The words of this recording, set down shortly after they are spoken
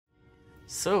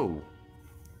So,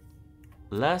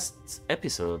 last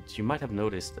episode, you might have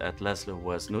noticed that Lazlo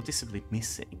was noticeably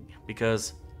missing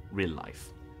because real life,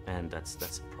 and that's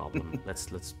a problem.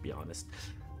 let's be honest.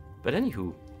 But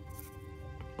anywho,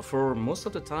 for most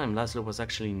of the time, Lazlo was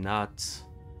actually not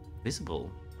visible.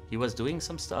 He was doing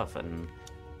some stuff, and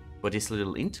for this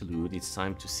little interlude, it's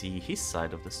time to see his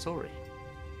side of the story.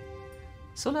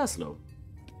 So Lazlo,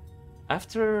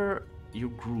 after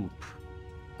your group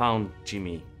found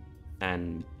Jimmy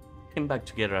and came back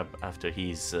together after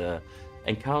his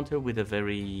encounter with a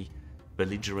very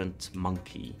belligerent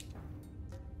monkey,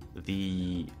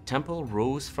 the temple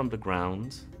rose from the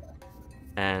ground,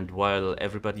 and while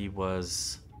everybody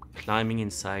was climbing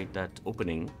inside that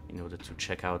opening in order to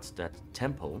check out that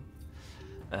temple,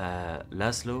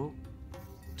 Lazlo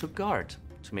took guard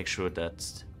to make sure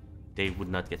that they would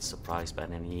not get surprised by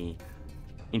any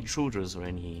intruders or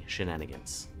any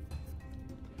shenanigans.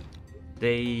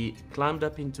 They climbed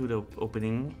up into the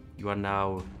opening. You are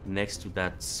now next to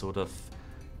that sort of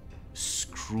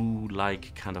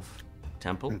screw-like kind of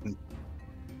temple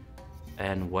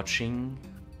and watching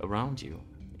around you.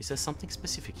 Is there something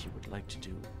specific you would like to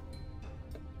do?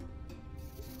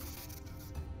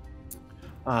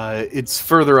 It's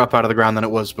further up out of the ground than it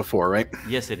was before, right?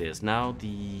 Yes, it is. Now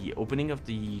the opening of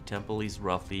the temple is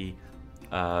roughly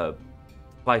 5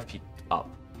 feet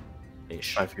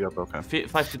up-ish. 5 feet up, okay.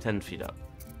 5 to 10 feet up.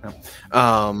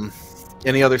 Yeah.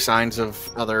 Any other signs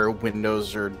of other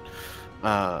windows or...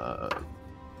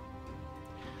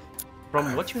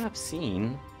 From what you have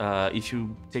seen, if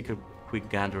you take a quick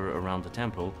gander around the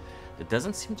temple, there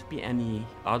doesn't seem to be any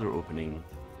other opening.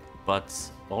 But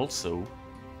also,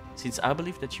 since I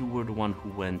believe that you were the one who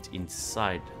went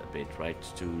inside a bit, right,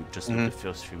 to just look the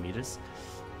first few meters,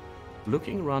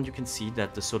 looking around you can see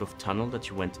that the sort of tunnel that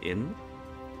you went in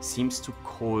seems to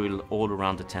coil all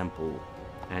around the temple,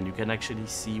 and you can actually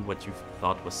see what you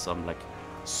thought was some like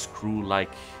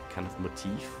screw-like kind of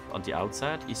motif on the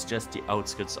outside is just the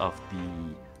outskirts of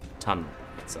the tunnel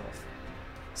itself.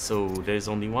 So there's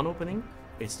only one opening.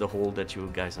 It's the hole that you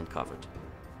guys uncovered.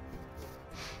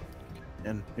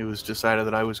 And it was decided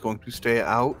that I was going to stay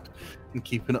out and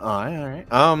keep an eye. All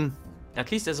right.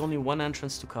 At least there's only one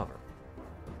entrance to cover,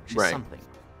 which is something.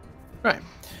 Right.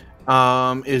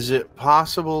 Is it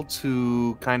possible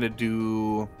to kind of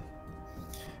do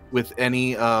with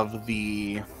any of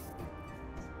the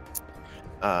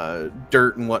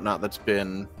dirt and whatnot that's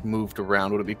been moved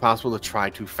around? Would it be possible to try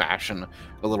to fashion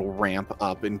a little ramp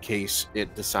up in case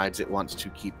it decides it wants to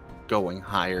keep going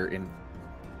higher in?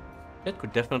 It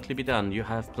could definitely be done. You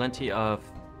have plenty of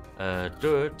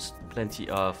dirt, plenty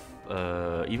of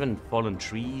even fallen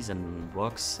trees and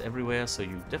rocks everywhere, so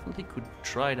you definitely could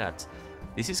try that.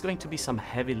 This is going to be some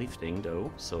heavy lifting,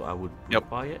 though, so I would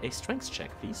require a strength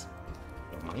check, please.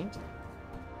 Don't mind.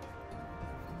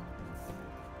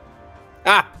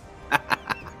 Ah!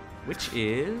 Which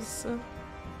is...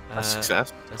 a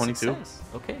success. 22. Success.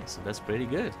 Okay, so that's pretty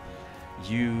good.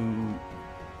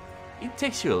 It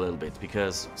takes you a little bit,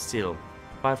 because still,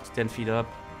 5 to 10 feet up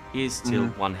is still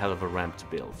one hell of a ramp to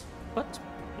build. But,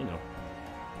 you know,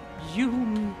 you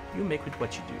make with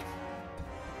what you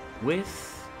do.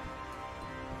 With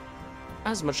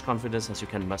as much confidence as you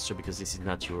can muster, because this is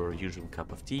not your usual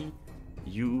cup of tea,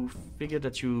 you figure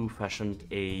that you fashioned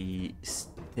a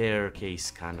staircase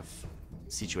kind of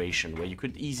situation where you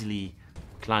could easily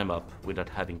climb up without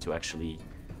having to actually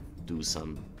do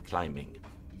some climbing.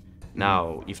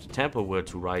 Now, if the temple were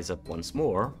to rise up once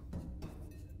more,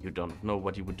 you don't know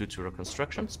what you would do to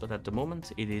reconstructions, but at the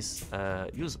moment it is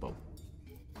usable.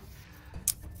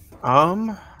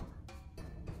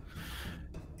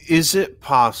 Is it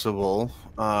possible?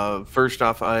 First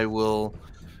off, I will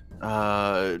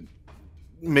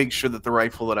make sure that the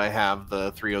rifle that I have,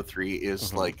 the 303,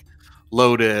 is like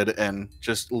loaded and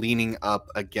just leaning up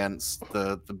against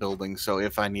the building. So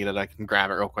if I need it, I can grab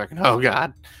it real quick. And oh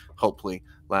god, hopefully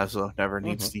Lazlo never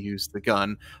needs to use the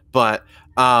gun. But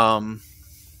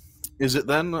is it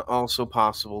then also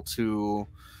possible to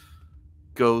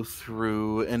go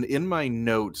through, and in my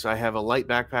notes I have a light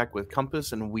backpack with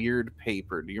compass and weird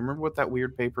paper. Do you remember what that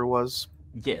weird paper was?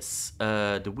 Yes,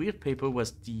 the weird paper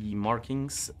was the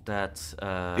markings that...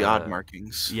 the odd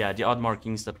markings. Yeah, the odd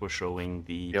markings that were showing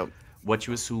the what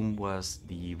you assume was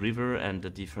the river and the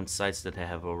different sites that I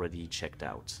have already checked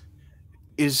out.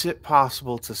 Is it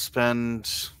possible to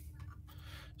spend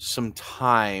some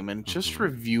time and just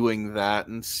reviewing that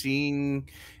and seeing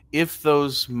if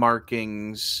those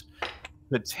markings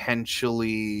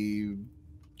potentially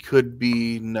could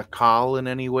be Nakal in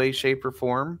any way, shape, or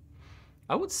form?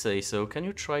 I would say so. Can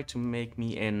you try to make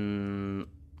me an...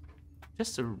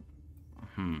 just a...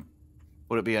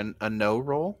 Would it be a no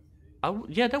roll?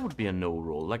 Yeah, that would be a no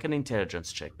roll, like an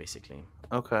intelligence check, basically.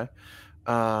 Okay.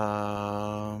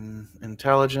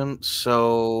 Intelligence.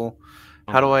 So,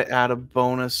 how do I add a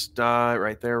bonus die?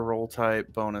 Right there, roll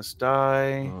type, bonus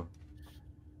die.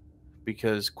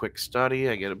 Because quick study,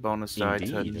 I get a bonus die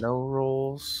to no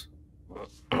rolls.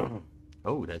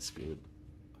 Oh, that's good.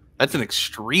 That's an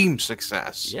extreme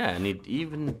success. Yeah, and it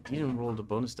even didn't roll the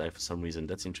bonus die for some reason.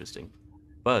 That's interesting.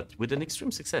 But with an extreme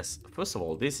success, first of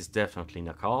all, this is definitely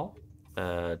Nakal,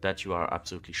 that you are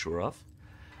absolutely sure of.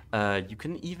 You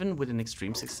can even, with an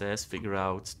extreme success, figure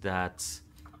out that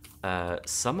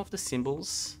some of the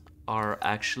symbols are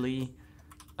actually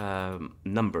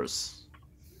numbers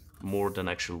more than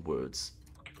actual words.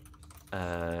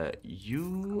 With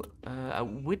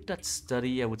that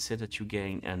study, I would say that you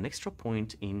gain an extra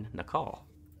point in Nakal.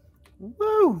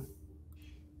 Woo!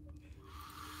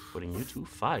 Putting you to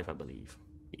 5, I believe.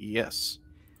 Yes.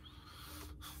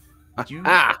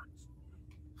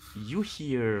 You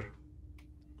hear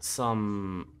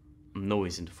some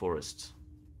noise in the forest.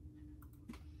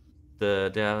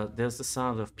 There's the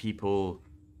sound of people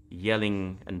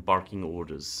yelling and barking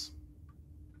orders.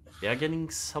 They are getting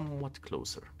somewhat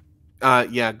closer.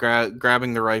 Yeah,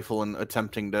 grabbing the rifle and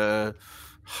attempting to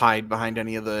hide behind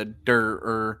any of the dirt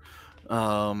or,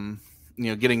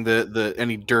 getting the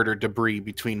any dirt or debris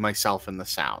between myself and the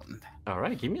sound. All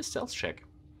right, give me a stealth check.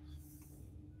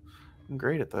 I'm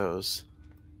great at those.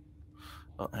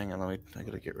 Oh, hang on, I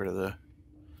gotta get rid of the.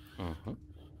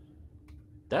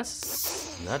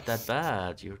 That's not that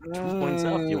bad. You're 2 points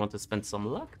up. Do you want to spend some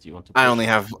luck? Do you want to? I only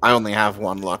have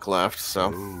 1 luck left,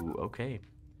 so. Oh, okay.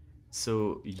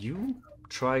 So you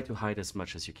try to hide as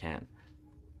much as you can.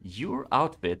 Your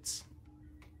outfit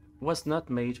was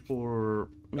not made for,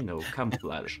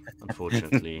 camouflage,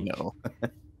 unfortunately. No.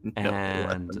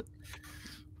 And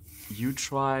you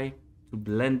try to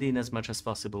blend in as much as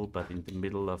possible, but in the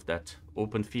middle of that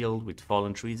open field with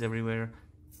fallen trees everywhere,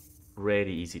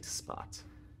 pretty easy to spot.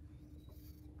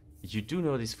 You do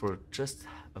notice for just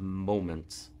a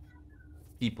moment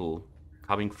people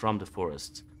coming from the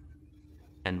forest,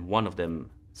 and one of them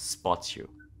spots you.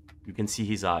 You can see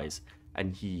his eyes,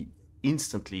 and he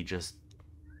instantly just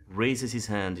raises his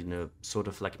hand in a sort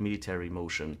of like military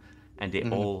motion, and they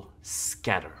all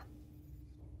scatter.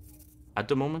 At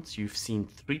the moment, you've seen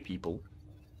 3 people.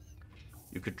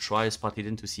 You could try a spot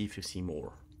hidden to see if you see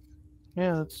more.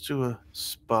 Yeah, let's do a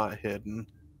spot hidden.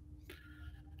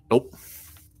 Nope.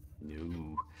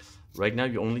 No. Right now,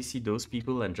 you only see those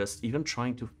people, and just even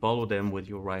trying to follow them with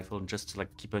your rifle and just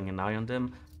like keeping an eye on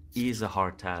them is a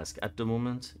hard task. At the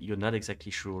moment, you're not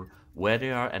exactly sure where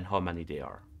they are and how many they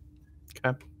are.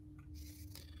 Okay.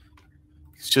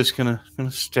 He's just gonna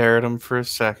stare at him for a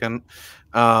second,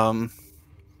 and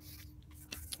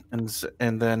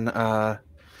then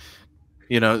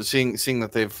seeing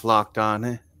that they've locked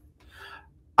on.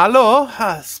 Hallo,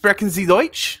 sprechen Sie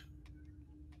Deutsch?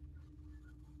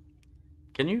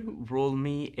 Can you roll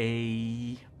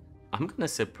me I'm gonna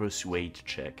say persuade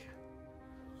check.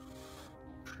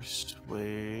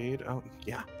 Persuade. Oh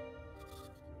yeah.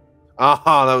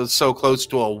 Aha, that was so close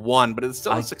to a 1, but it's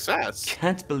still a success.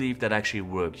 Can't believe that actually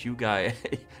worked. You got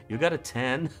a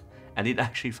 10, and it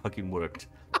actually fucking worked.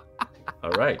 All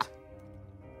right.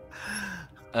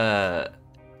 There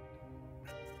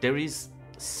is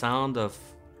sound of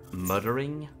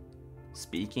muttering,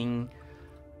 speaking.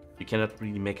 You cannot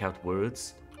really make out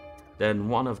words. Then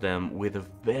one of them, with a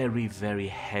very, very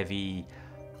heavy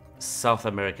South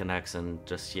American accent,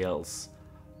 just yells,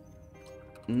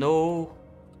 "No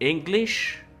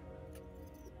English?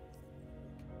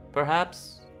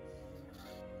 Perhaps?"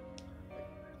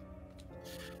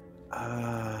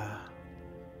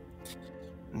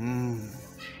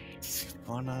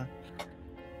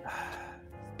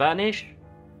 Spanish?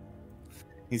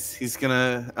 He's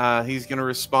gonna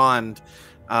respond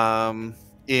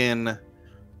in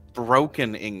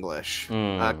broken English.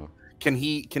 Can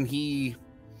he?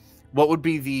 What would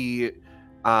be the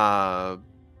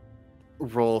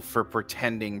roll for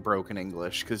pretending broken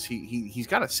English? Because he's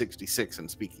got a 66 in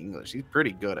speaking English. He's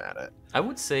pretty good at it. I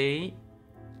would say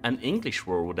an English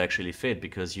roll would actually fit,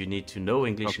 because you need to know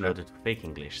English in order to fake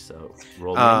English. So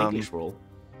roll me an English roll.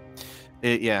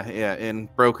 In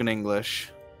broken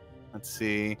English. Let's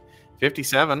see,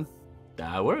 57.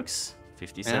 That works.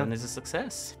 57 is a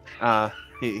success.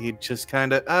 He just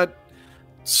kind of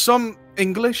some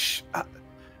English.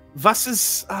 Was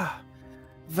ist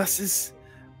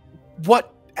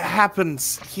what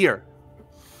happens here?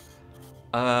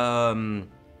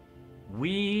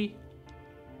 We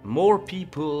more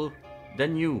people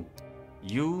than you.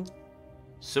 You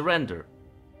surrender.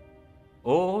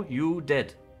 or you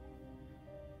dead.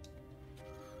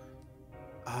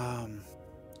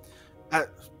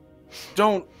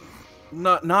 Don't,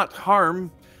 not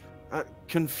harm.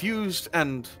 Confused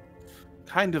and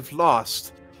kind of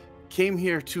lost. Came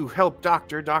here to help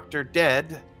Doctor. Doctor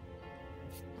dead.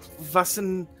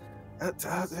 Wissen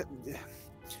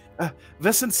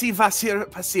Sie, was hier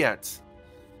passiert?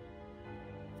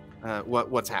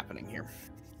 What's happening here?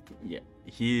 Yeah,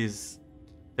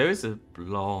 there is a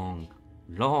long,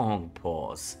 long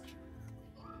pause.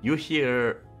 You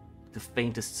hear the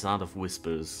faintest sound of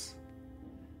whispers.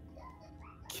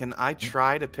 Can I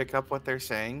try to pick up what they're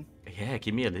saying? Yeah,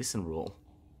 give me a listen roll.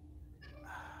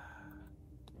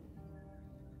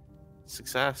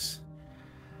 Success.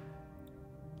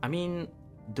 I mean,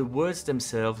 the words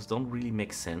themselves don't really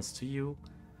make sense to you,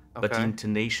 but the Okay.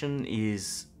 intonation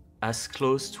is as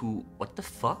close to what the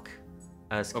fuck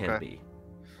as can Okay. be.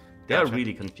 They are Gotcha.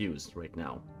 really confused right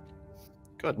now.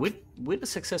 Good. With a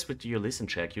success with your listen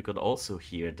check, you could also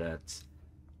hear that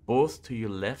both to your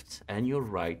left and your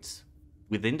right,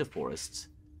 within the forest,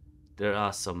 there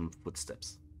are some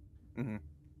footsteps.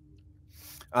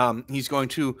 He's going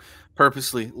to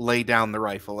purposely lay down the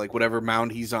rifle, like whatever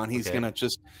mound he's on. He's Okay. gonna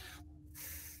just.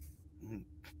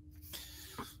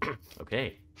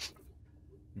 Okay.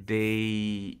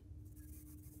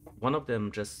 One of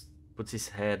them just puts his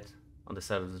head on the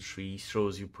side of the tree,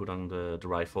 shows you put on the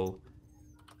rifle.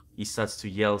 He starts to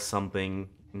yell something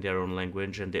in their own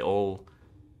language, and they all,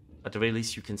 at the very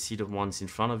least, you can see the ones in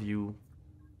front of you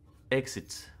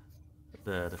exit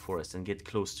the forest and get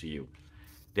close to you.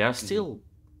 They are still,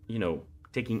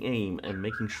 taking aim and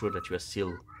making sure that you are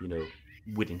still,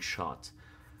 within shot.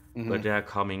 But they are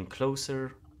coming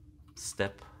closer,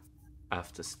 step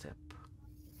after step.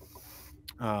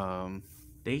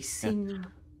 They seem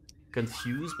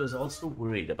confused, but also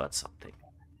worried about something.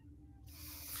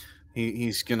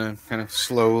 He's gonna kind of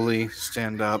slowly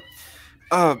stand up.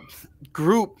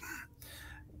 Group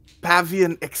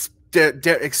Pavian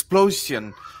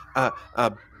explosion.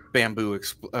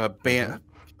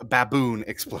 Baboon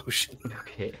explosion.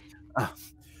 Okay.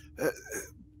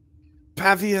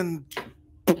 Pavian.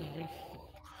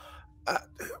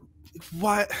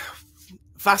 What?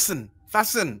 Fasten.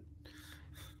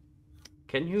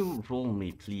 Can you roll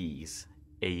me, please,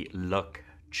 a luck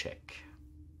check?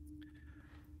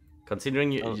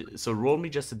 Considering so roll me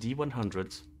just a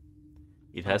D100.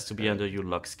 It has to be under your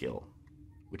luck skill,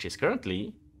 which is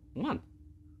currently 1.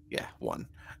 Yeah, 1.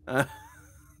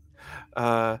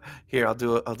 Here, I'll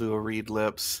do a read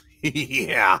lips.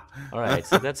 Yeah. All right,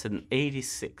 so that's an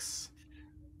 86.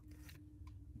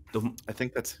 I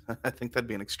think that'd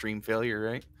be an extreme failure,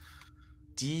 right?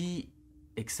 The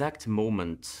exact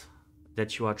moment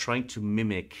that you are trying to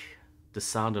mimic the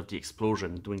sound of the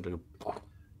explosion, doing the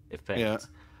effect,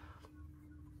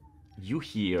 you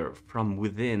hear from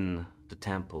within the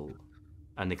temple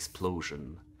an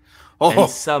explosion and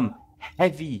some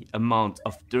heavy amount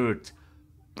of dirt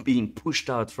being pushed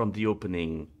out from the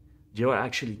opening. You are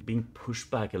actually being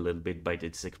pushed back a little bit by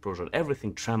this explosion.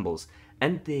 Everything trembles,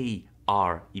 and they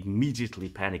are immediately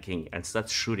panicking and start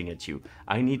shooting at you.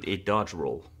 I need a dodge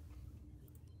roll.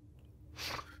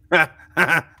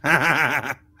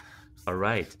 All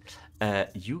right.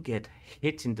 You get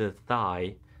hit in the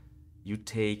thigh. You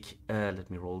take, let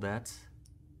me roll that.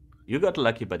 You got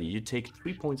lucky, buddy. You take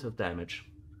 3 points of damage.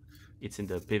 It's in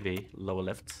the PV, lower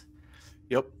left.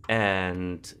 Yep.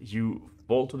 And you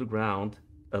fall to the ground,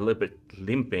 a little bit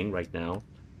limping right now.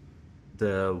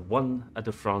 The one at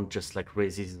the front just like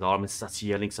raises his arm and starts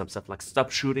yelling some stuff like,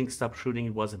 stop shooting,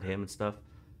 it wasn't him and stuff.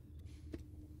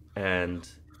 And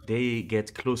they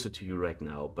get closer to you right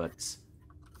now, but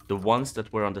the ones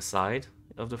that were on the side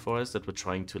of the forest that were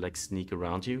trying to like sneak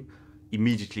around you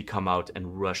immediately come out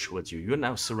and rush towards you. You're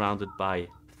now surrounded by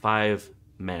 5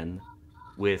 men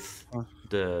with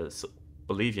the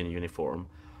Bolivian uniform.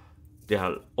 They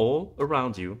are all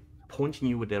around you, pointing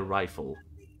you with their rifle,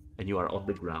 and you are on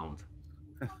the ground.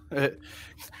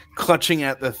 Clutching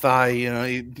at the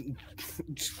thigh,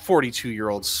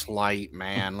 42-year-old slight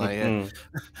man. Like,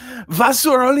 was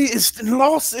ist denn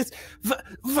los?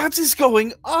 What is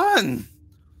going on?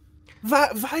 Why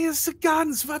is the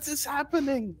guns? What is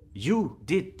happening? You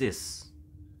did this.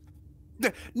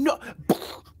 No,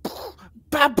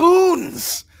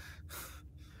 baboons.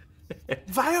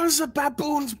 Why are the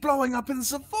baboons blowing up in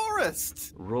the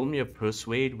forest? Roll me a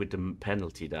persuade with the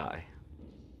penalty die.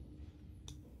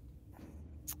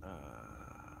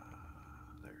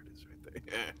 There it is right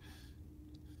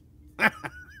there.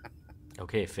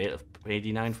 Okay,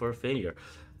 89 for a failure.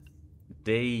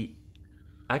 They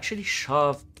actually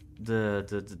shoved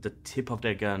the tip of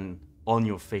their gun on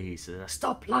your face.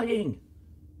 Stop lying!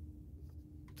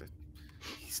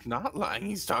 He's not lying.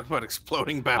 He's talking about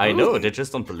exploding baboons. I know, they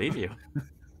just don't believe you.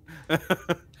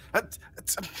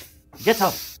 Get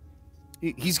up!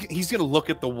 He's gonna look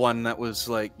at the one that was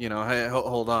like, you know, hey,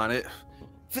 hold on,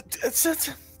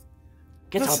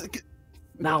 Get up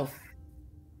now!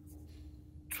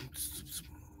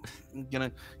 I'm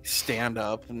gonna stand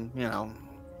up and, you know.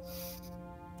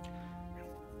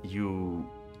 You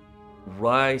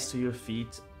rise to your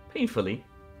feet painfully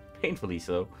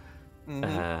so.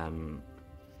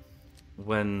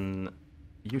 When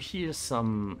you hear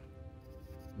some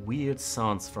weird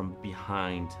sounds from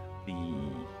behind the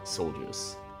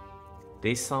soldiers.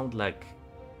 They sound like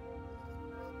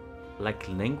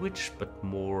language, but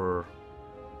more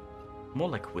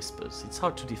like whispers. It's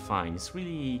hard to define. It's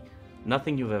really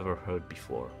nothing you've ever heard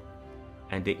before.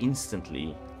 And they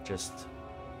instantly just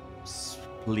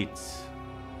split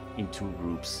in two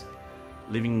groups,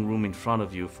 leaving room in front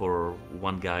of you for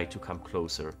one guy to come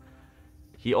closer.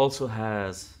 He also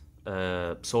has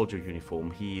a soldier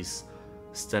uniform. He's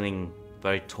standing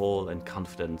very tall and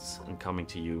confident and coming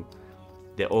to you.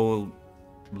 They all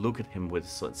look at him with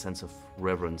a sense of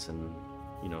reverence and,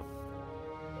 you know,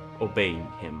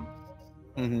 obeying him.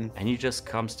 And he just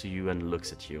comes to you and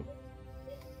looks at you.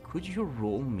 Could you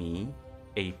roll me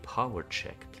a power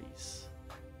check, please?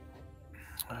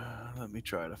 Let me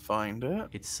try to find it.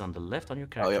 It's on the left on your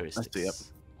characteristics. Oh, yep.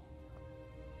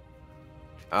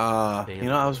 I see it. You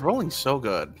know, I was rolling so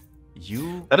good.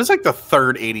 That is like the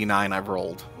third 89 I've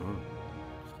rolled.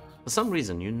 For some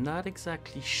reason, you're not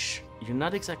exactly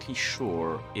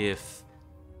sure if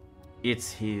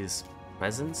it's his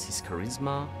presence, his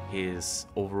charisma, his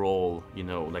overall, you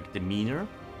know, like demeanor,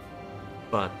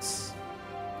 but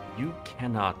you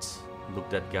cannot look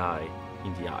that guy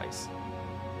in the eyes.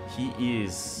 He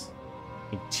is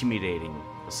intimidating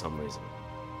for some reason,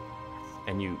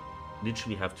 and you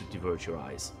literally have to divert your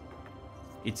eyes.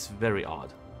 It's very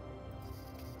odd.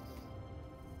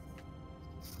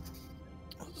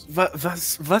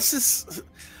 Was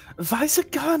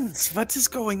guns? What is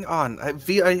going on?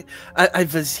 I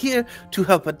was here to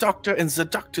help a doctor, and the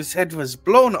doctor's head was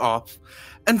blown off,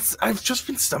 and I've just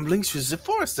been stumbling through the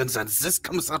forest, and then this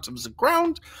comes out of the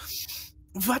ground.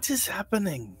 What is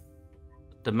happening?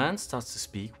 The man starts to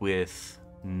speak with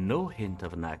no hint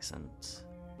of an accent,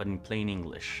 but in plain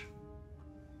English.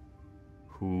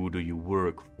 Who do you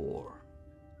work for?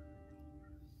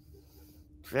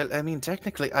 Well, I mean,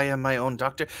 technically, I am my own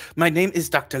doctor. My name is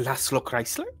Dr. Lazlo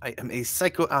Chrysler. I am a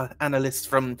psychoanalyst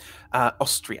from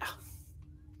Austria.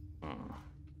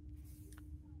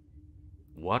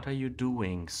 What are you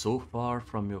doing so far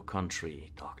from your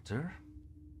country, doctor?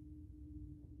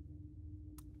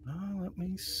 Let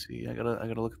me see. I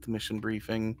gotta look at the mission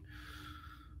briefing.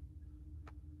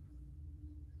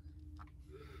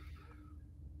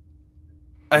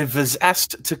 I was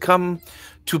asked to come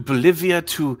to Bolivia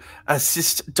to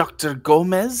assist Dr.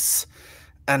 Gomez,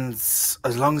 and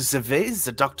along the way,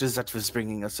 the doctor that was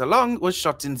bringing us along was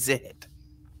shot in the head.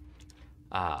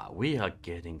 We are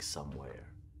getting somewhere.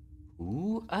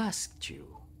 Who asked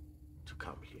you to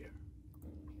come here?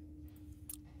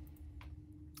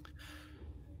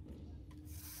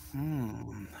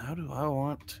 How do I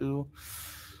want to?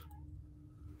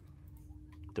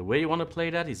 The way you want to play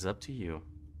that is up to you.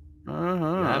 You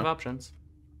have options.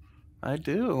 I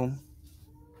do.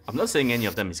 I'm not saying any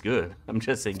of them is good. I'm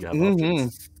just saying you have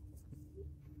options.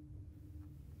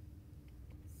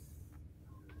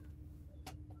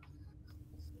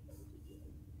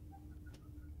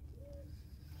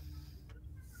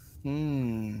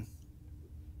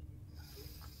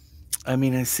 I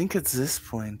mean, I think at this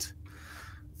point.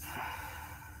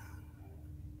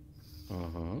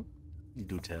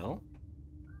 Do tell.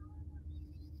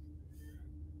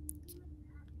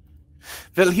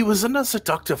 Well, he was another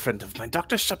doctor friend of mine,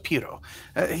 Dr. Shapiro.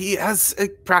 He has a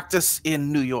practice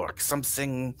in New York.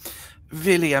 Something,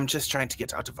 really, I'm just trying to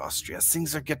get out of Austria.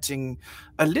 Things are getting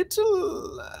a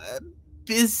little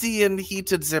busy and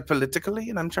heated there politically,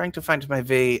 and I'm trying to find my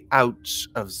way out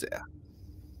of there.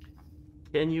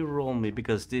 Can you roll me?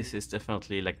 Because this is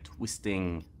definitely like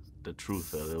twisting the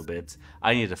truth a little bit.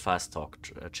 I need a fast talk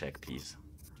check, please.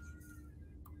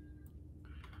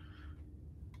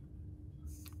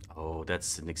 Oh,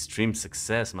 that's an extreme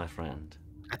success, my friend.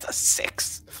 That's a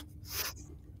 6.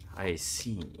 I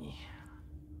see.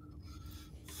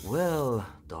 Well,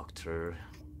 Doctor,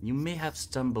 you may have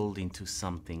stumbled into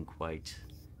something quite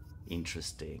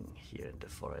interesting here in the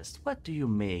forest. What do you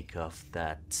make of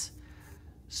that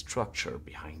structure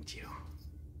behind you?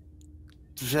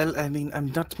 Well, I mean,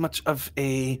 I'm not much of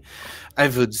a, I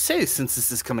would say, since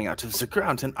this is coming out of the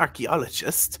ground, an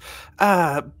archaeologist.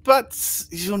 But,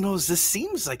 you know, this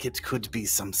seems like it could be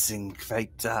something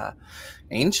quite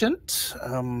ancient.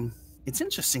 It's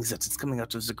interesting that it's coming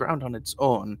out of the ground on its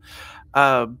own.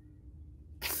 Uh,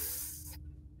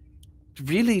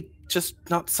 really just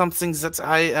not something that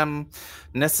I am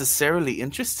necessarily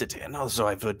interested in, although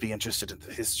I would be interested in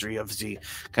the history of the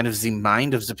kind of the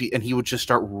mind of the people. And he would just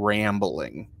start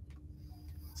rambling.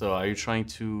 So are you trying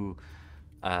to,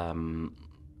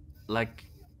 like,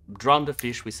 drown the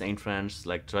fish with Saint French,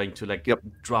 like trying to like Yep.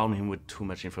 drown him with too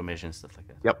much information and stuff like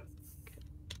that? Yep.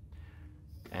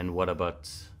 And what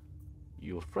about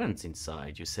your friends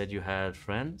inside? You said you had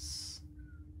friends?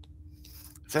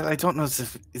 Well, I don't know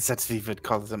if that they would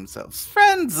call themselves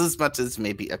friends as much as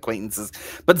maybe acquaintances,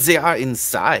 but they are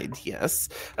inside, yes.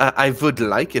 I would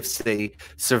like if they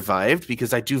survived,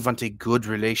 because I do want a good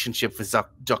relationship with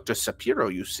Dr. Sapiro,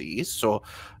 you see. So,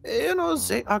 you know,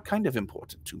 they are kind of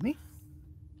important to me.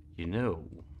 You know,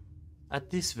 at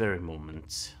this very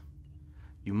moment,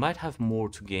 you might have more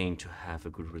to gain to have a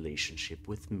good relationship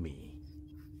with me.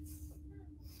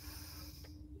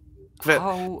 Well,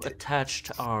 how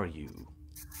attached are you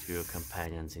to your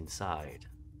companions inside?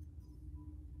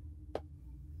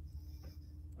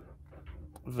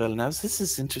 Well, now this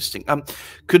is interesting.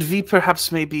 Could we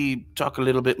perhaps maybe talk a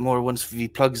little bit more once we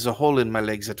plug the hole in my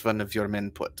legs that one of your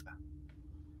men put?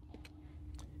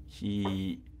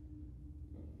 He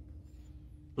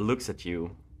looks at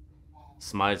you,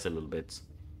 smiles a little bit.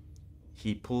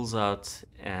 He pulls out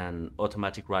an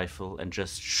automatic rifle and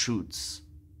just shoots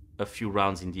a few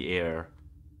rounds in the air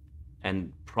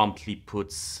and promptly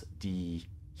puts the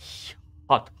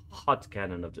hot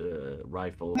cannon of the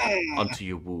rifle onto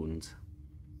your wound.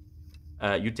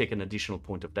 You take an additional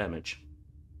point of damage.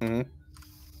 Mm-hmm.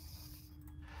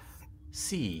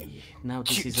 See, now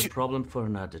this is a problem for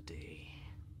another day.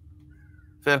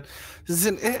 Well,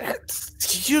 then,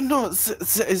 you know,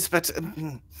 is but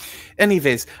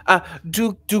anyways,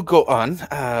 do go on.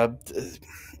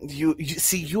 You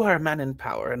see, you are a man in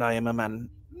power, and I am a man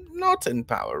not in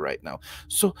power right now.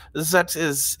 So that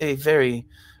is a very,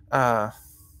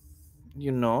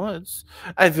 you know,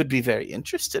 I would be very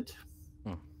interested.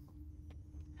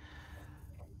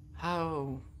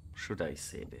 How should I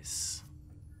say this?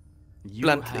 You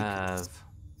Bluntly, have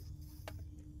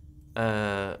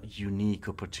a unique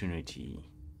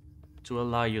opportunity to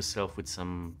ally yourself with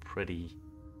some pretty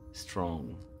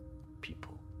strong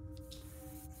people.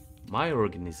 My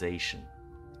organization,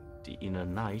 the Inner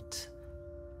Knight,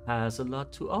 has a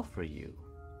lot to offer you.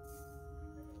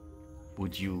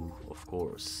 Should you, of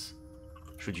course,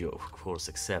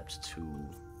 accept to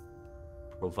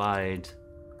provide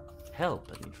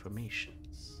help and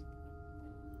informations.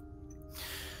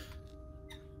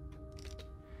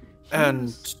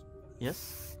 and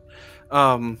yes,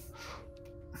 and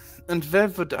where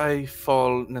would I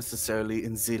fall necessarily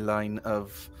in the line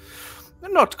of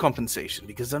not compensation,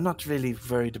 because I'm not really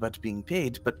worried about being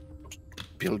paid, but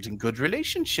building good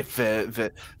relationship?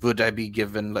 Would I be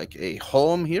given like a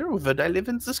home here, or would I live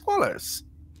in the squalors?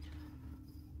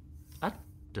 At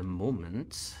the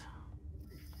moment,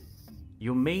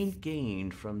 your main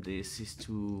gain from this is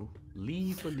to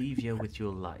leave Olivia with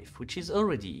your life, which is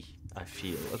already, I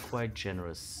feel, a quite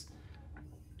generous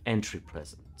entry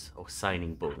present, or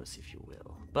signing bonus, if you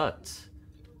will. But,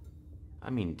 I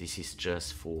mean, this is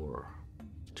just for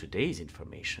today's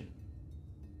information,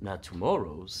 not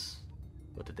tomorrow's,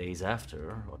 but the days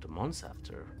after, or the months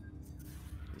after,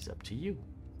 is up to you.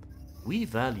 We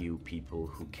value people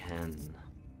who can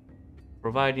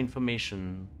provide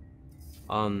information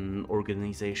on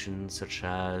organizations such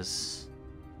as,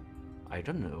 I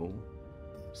don't know,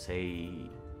 say,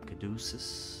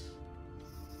 Caduceus.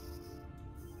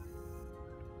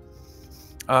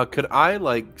 Could I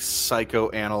like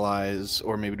psychoanalyze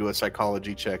or maybe do a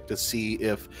psychology check to see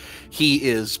if he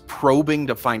is probing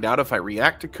to find out if I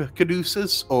react to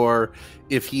Caduceus, or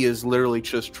if he is literally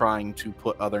just trying to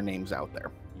put other names out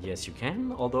there? Yes, you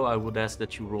can, although I would ask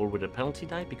that you roll with a penalty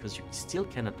die, because you still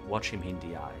cannot watch him in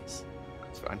the eyes.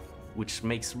 That's fine. Which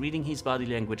makes reading his body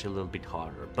language a little bit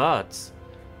harder. But,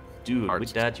 dude,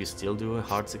 with that, you still do a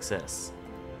hard success.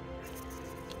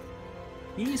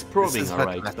 He's probing,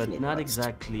 alright, but not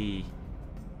exactly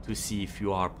to see if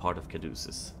you are part of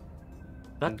Caduceus.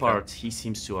 That part, he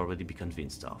seems to already be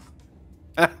convinced of.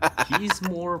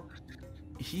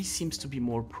 He seems to be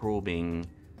more probing,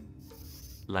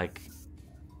 like,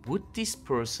 would this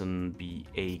person be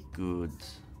a good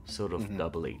sort of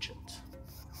double agent?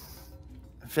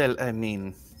 Well, I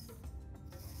mean,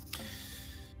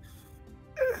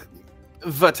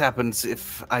 What happens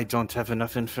if I don't have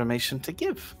enough information to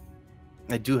give?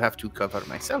 I do have to cover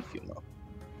myself, you know.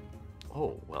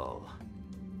 Oh, well,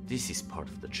 this is part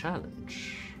of the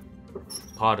challenge.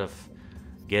 Part of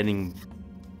getting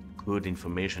good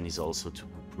information is also to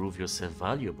prove yourself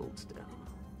valuable to them.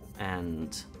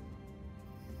 And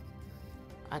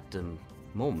at the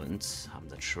moment, I'm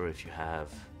not sure if you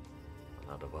have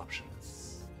a lot of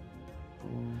options.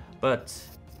 But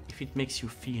if it makes you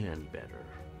feel any better,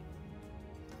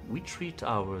 we treat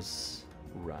ours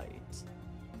right.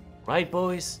 Right,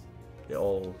 boys? They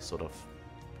all sort of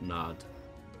nod.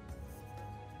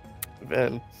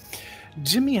 Well,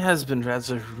 Jimmy has been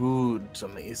rather rude to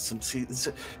me since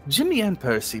Jimmy and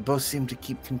Percy both seem to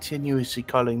keep continuously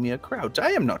calling me a kraut.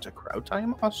 I am not a kraut, I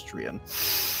am Austrian.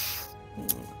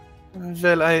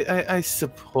 Well, I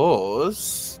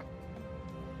suppose.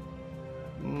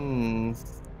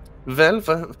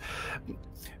 Well,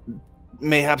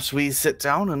 mayhaps we sit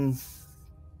down and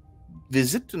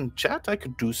visit and chat. I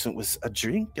could do some with a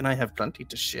drink, and I have plenty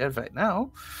to share right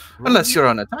now. Unless you're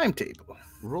on a timetable.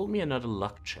 Roll me another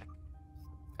luck check.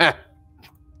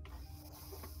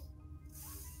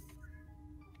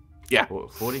 Yeah.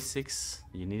 46,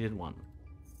 you needed one.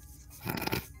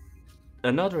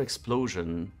 Another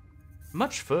explosion,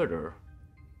 much further,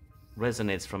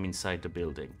 resonates from inside the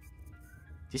building.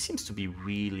 This seems to be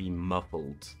really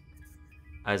muffled.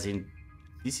 As in,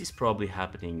 this is probably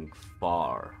happening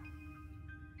far.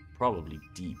 Probably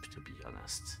deep, to be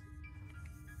honest.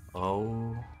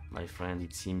 Oh, my friend,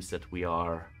 it seems that we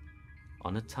are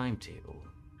on a timetable.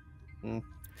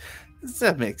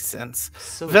 That makes sense.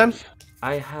 So, Well,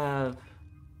 I have...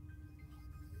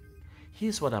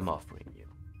 Here's what I'm offering you.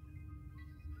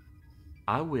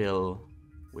 I will,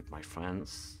 with my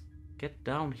friends, get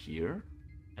down here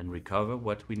and recover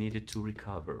what we needed to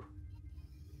recover.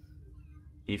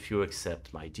 If you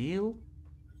accept my deal,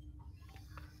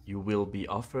 you will be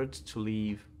offered to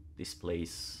leave this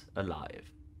place alive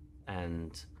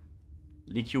and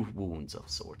lick your wounds of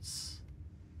sorts.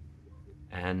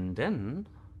 And then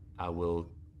I will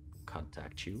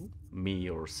contact you, me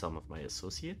or some of my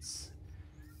associates,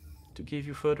 to give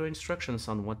you further instructions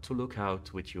on what to look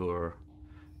out with your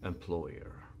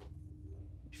employer.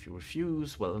 If you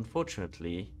refuse, well,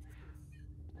 unfortunately,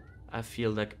 I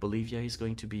feel like Bolivia is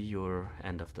going to be your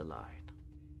end of the line.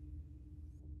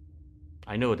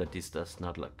 I know that this does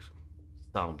not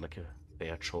sound like a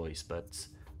fair choice, but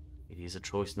it is a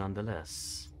choice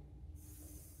nonetheless.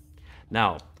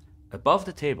 Now, above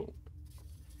the table,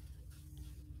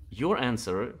 your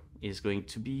answer is going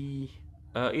to be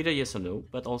either yes or no,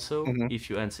 but also if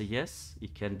you answer yes,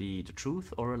 it can be the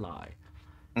truth or a lie.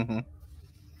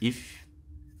 If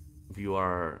you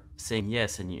are saying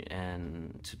yes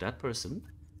and to that person,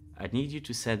 I need you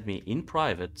to send me in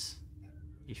private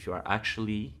if you are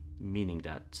actually meaning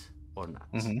that or not.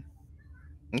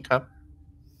 okay.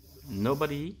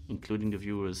 Nobody, including the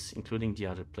viewers, including the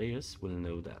other players, will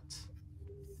know that.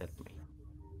 Except me.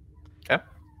 Okay.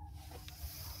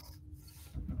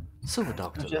 So,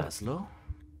 Dr. Lazlo,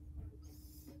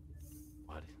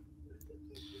 what?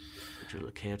 Would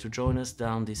you care to join us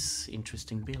down this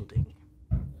interesting building?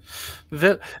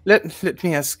 Well, let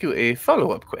me ask you a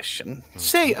follow-up question.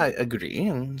 Say I agree,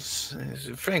 and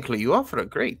frankly, you offer a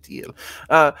great deal.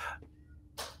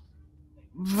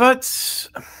 But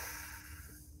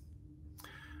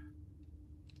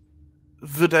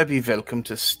would I be welcome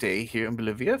to stay here in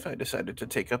Bolivia if I decided to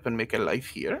take up and make a life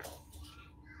here?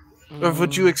 Or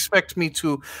would you expect me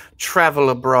to travel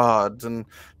abroad and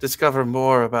discover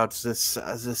more about this,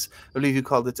 I believe you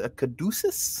called it a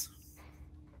caduceus?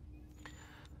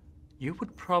 You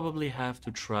would probably have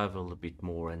to travel a bit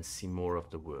more and see more of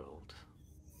the world.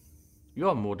 You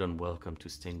are more than welcome to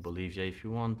stay in Bolivia if you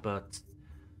want, but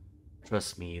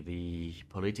trust me, the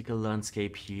political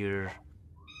landscape here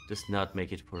does not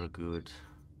make it for a good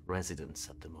residence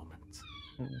at the moment.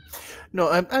 No,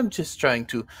 I'm just trying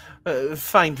to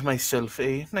find myself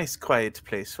a nice quiet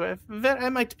place where I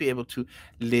might be able to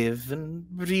live and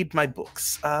read my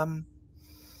books. I'm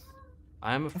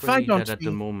afraid that at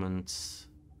the moment,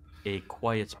 a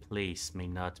quiet place may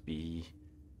not be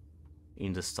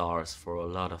in the stars for a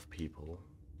lot of people.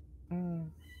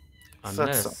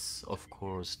 Unless, of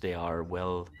course, they are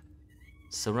well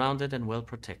surrounded and well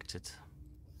protected.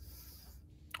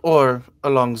 Or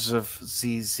along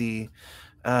the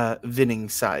winning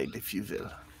side, if you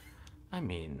will. I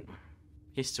mean,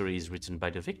 history is written by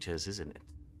the victors, isn't it?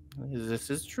 This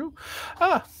is true.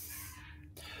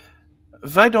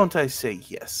 Why don't I say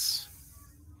yes?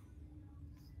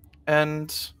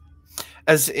 And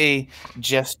as a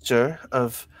gesture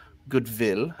of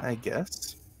goodwill, I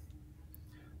guess,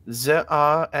 There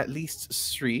are at least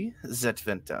 3 that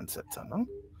went down that tunnel.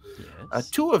 Yes.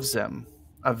 2 of them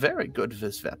are very good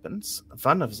with weapons.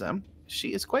 One of them,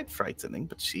 she is quite frightening,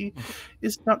 but she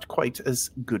is not quite as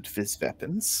good with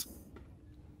weapons.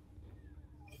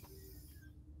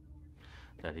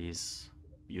 That is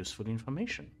useful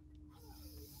information.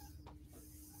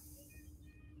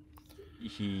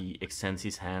 He extends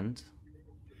his hand.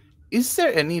 Is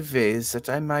there any ways that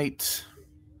I might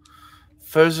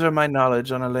further my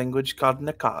knowledge on a language called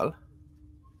Nakal?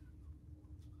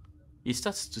 He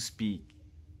starts to speak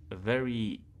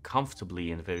very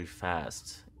comfortably and very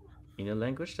fast in a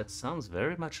language that sounds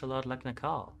very much a lot like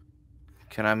Nakal.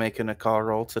 Can I make a Nakal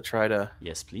roll to try to...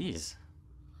 Yes, please.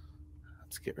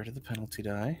 Let's get rid of the penalty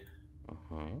die.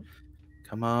 Uh-huh.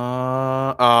 Come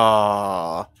on.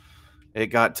 Oh, it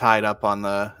got tied up on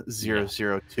the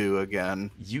 002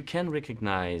 again. You can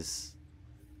recognize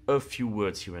a few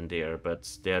words here and there, but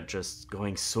they're just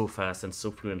going so fast and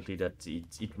so fluently that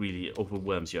it really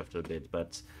overwhelms you after a bit.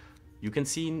 But you can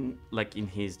see in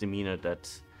his demeanor that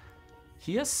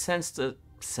he has sensed a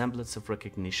semblance of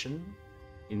recognition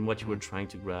in what you were trying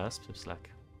to grasp. It's like,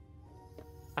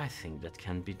 I think that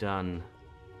can be done.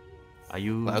 Are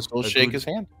you? Lazlo shake his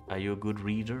hand. Are you a good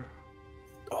reader?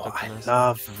 Oh, Dr. I Lazlo?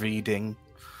 love reading.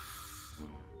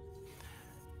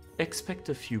 Expect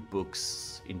a few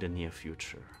books in the near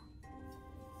future.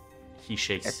 He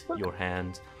shakes your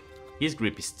hand. His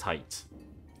grip is tight.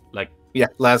 Yeah,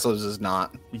 Lazlo's is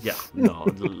not. Yeah, no.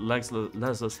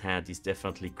 Lazlo's hand is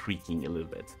definitely creaking a little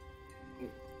bit.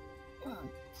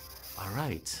 All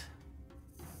right.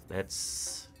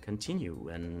 Let's continue.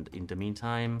 And in the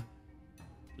meantime,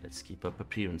 let's keep up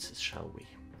appearances, shall we?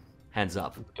 Hands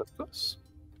up. Of course.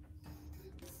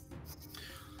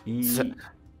 He The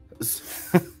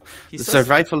starts,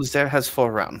 rifle there has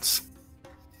 4 rounds.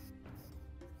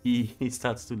 he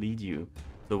starts to lead you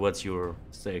towards your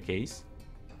staircase.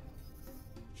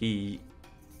 He,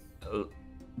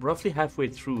 roughly halfway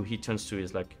through, he turns to you,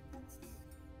 is like,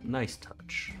 nice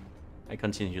touch. I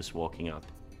continues walking up.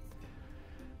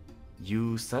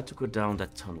 You start to go down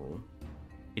that tunnel.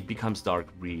 It becomes dark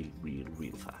real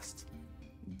fast.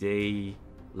 They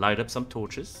light up some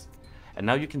torches, and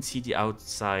now you can see the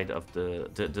outside of the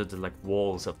like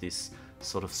walls of this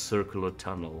sort of circular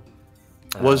tunnel.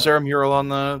 Was there a mural on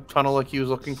the tunnel like he was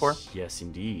looking for? Yes,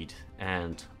 indeed.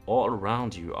 And all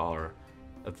around you are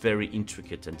a very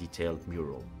intricate and detailed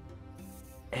mural.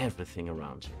 Everything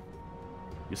around you.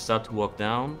 You start to walk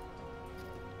down.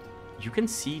 You can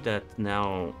see that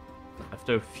now,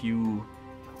 after a few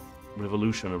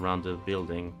revolution around the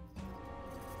building,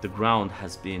 the ground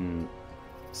has been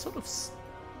sort of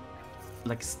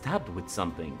like stabbed with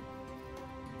something.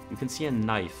 You can see a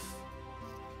knife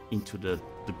into the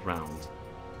ground,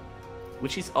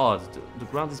 which is odd. The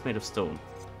ground is made of stone.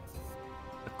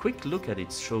 A quick look at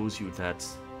it shows you that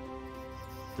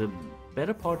the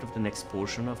better part of the next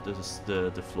portion of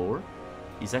the floor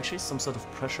is actually some sort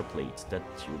of pressure plate that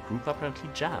your group apparently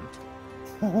jammed.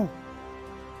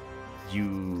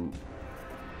 You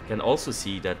can also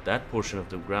see that that portion of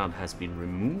the ground has been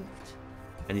removed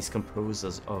and is composed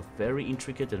of very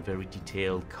intricate and very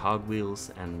detailed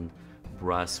cogwheels and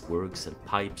brass works and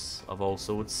pipes of all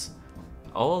sorts,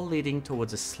 all leading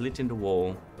towards a slit in the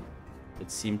wall that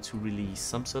seemed to release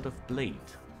some sort of blade.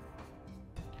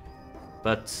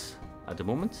 But at the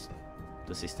moment,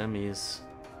 the system is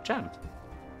jammed.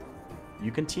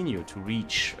 You continue to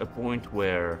reach a point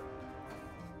where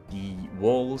the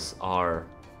walls are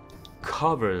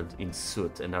covered in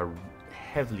soot and are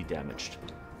heavily damaged.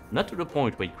 Not to the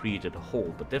point where it created a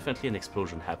hole, but definitely an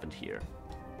explosion happened here.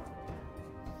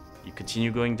 You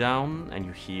continue going down and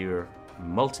you hear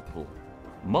multiple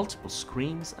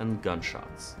screams and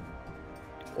gunshots.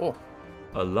 Oh.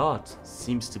 A lot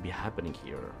seems to be happening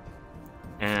here.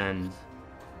 And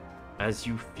as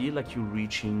you feel like you're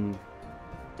reaching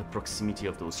the proximity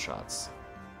of those shots,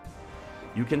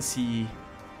 you can see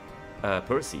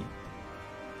Percy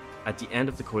at the end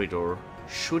of the corridor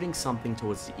shooting something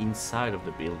towards the inside of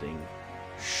the building,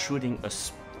 shooting a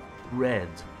spread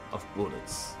of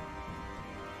bullets.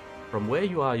 From where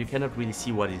you are, you cannot really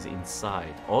see what is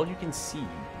inside. All you can see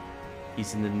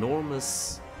is an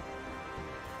enormous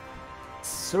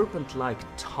serpent-like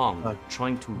tongue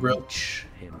trying to reach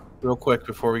him. Real quick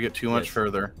before we get too much Yes.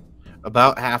 further,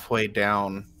 about halfway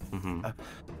down, Mm-hmm.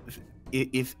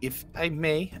 if I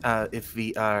may, if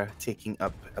we are taking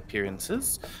up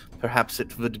appearances, perhaps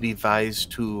it would be wise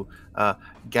to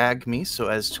gag me so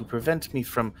as to prevent me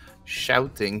from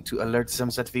shouting to alert them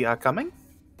that we are coming.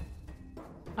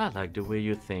 I like the way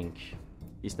you think.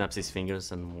 He snaps his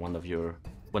fingers and one of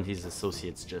his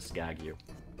associates just gag you.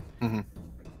 Mm-hmm.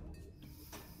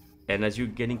 And as you're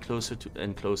getting closer to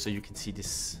and closer, you can see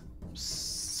this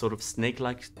sort of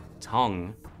snake-like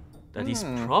tongue that is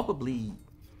probably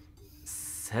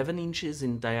 7 inches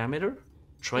in diameter,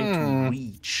 trying to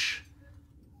reach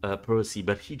Percy,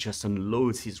 but he just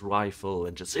unloads his rifle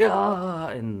and just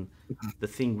and the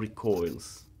thing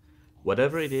recoils.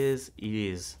 Whatever it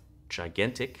is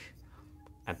gigantic,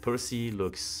 and Percy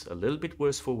looks a little bit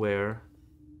worse for wear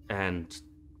and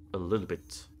a little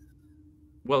bit,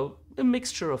 well, a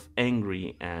mixture of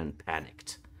angry and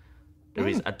panicked. There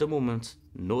is at the moment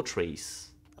no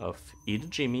trace of either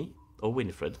Jimmy or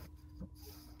Winnifred,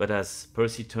 but as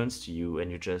Percy turns to you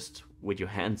and you just, with your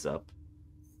hands up,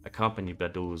 accompanied by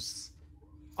those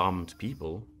armed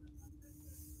people,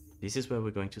 this is where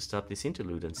we're going to stop this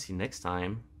interlude and see next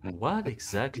time what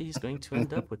exactly is going to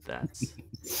end up with that.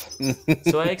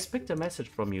 So I expect a message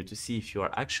from you to see if you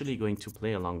are actually going to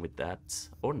play along with that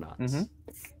or not.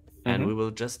 And we will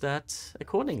adjust that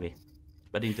accordingly.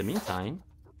 But in the meantime,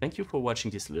 thank you for watching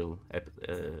this little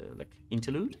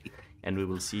interlude, and we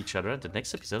will see each other at the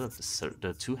next episode of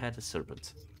the Two-Headed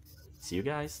Serpent. See you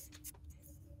guys.